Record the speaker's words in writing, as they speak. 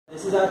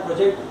This is our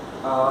project.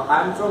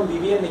 I am from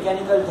BBA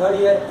Mechanical third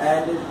year,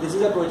 and this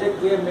is a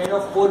project we have made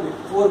of four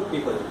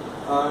people.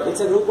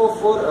 It's a group of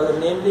four,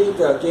 namely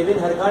Kevin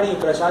Harkani,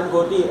 Prashant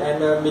Goti,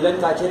 and Milan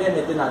Kachere and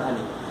Nitin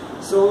Nathani.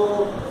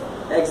 So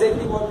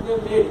exactly what we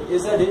have made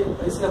is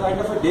a kind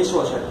of a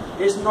dishwasher.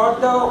 It's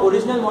not the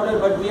original model,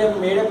 but we have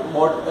made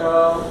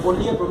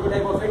only a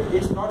prototype of it.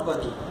 It's not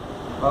working.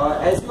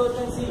 As you all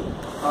can see,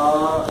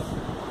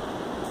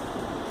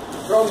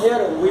 from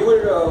here we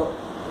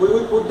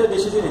will put the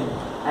dishes in it,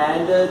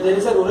 and there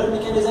is a roller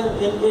mechanism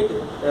in it,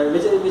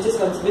 which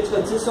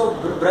consists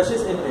of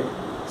brushes in it.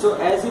 So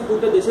as you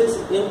put the dishes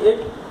in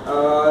it,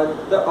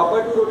 the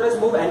upper two rotors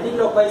move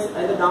anti-clockwise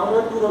and the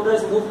downward two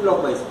rotors move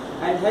clockwise,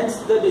 and hence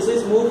the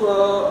dishes move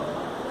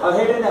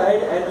ahead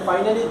and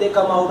finally they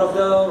come out of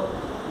the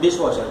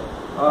dishwasher.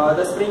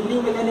 The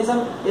sprinkling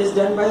mechanism is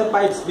done by the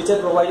pipes which are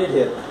provided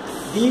here.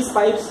 These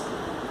pipes,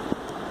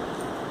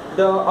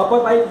 the upper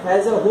pipe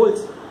has a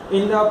holes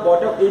in the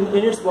bottom,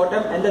 in its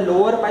bottom, and the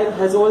lower pipe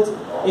has holes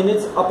in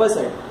its upper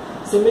side.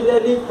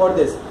 Similarly for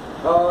this,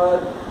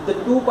 the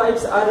two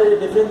pipes are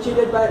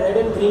differentiated by red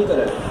and green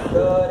color.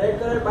 The red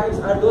color pipes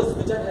are those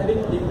which are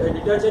having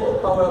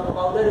detergent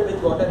powder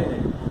with water in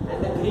it,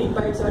 and the green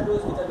pipes are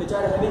those which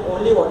are having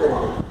only water in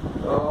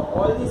it.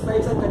 All these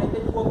pipes are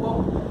connected to a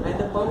pump, and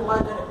the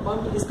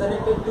pump is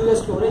connected to the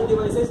storage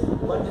devices,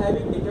 one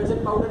having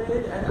detergent powder in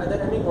it and other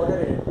having water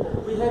in it.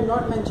 We have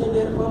not mentioned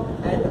here pump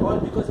and all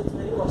because it's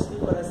very costly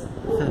for us.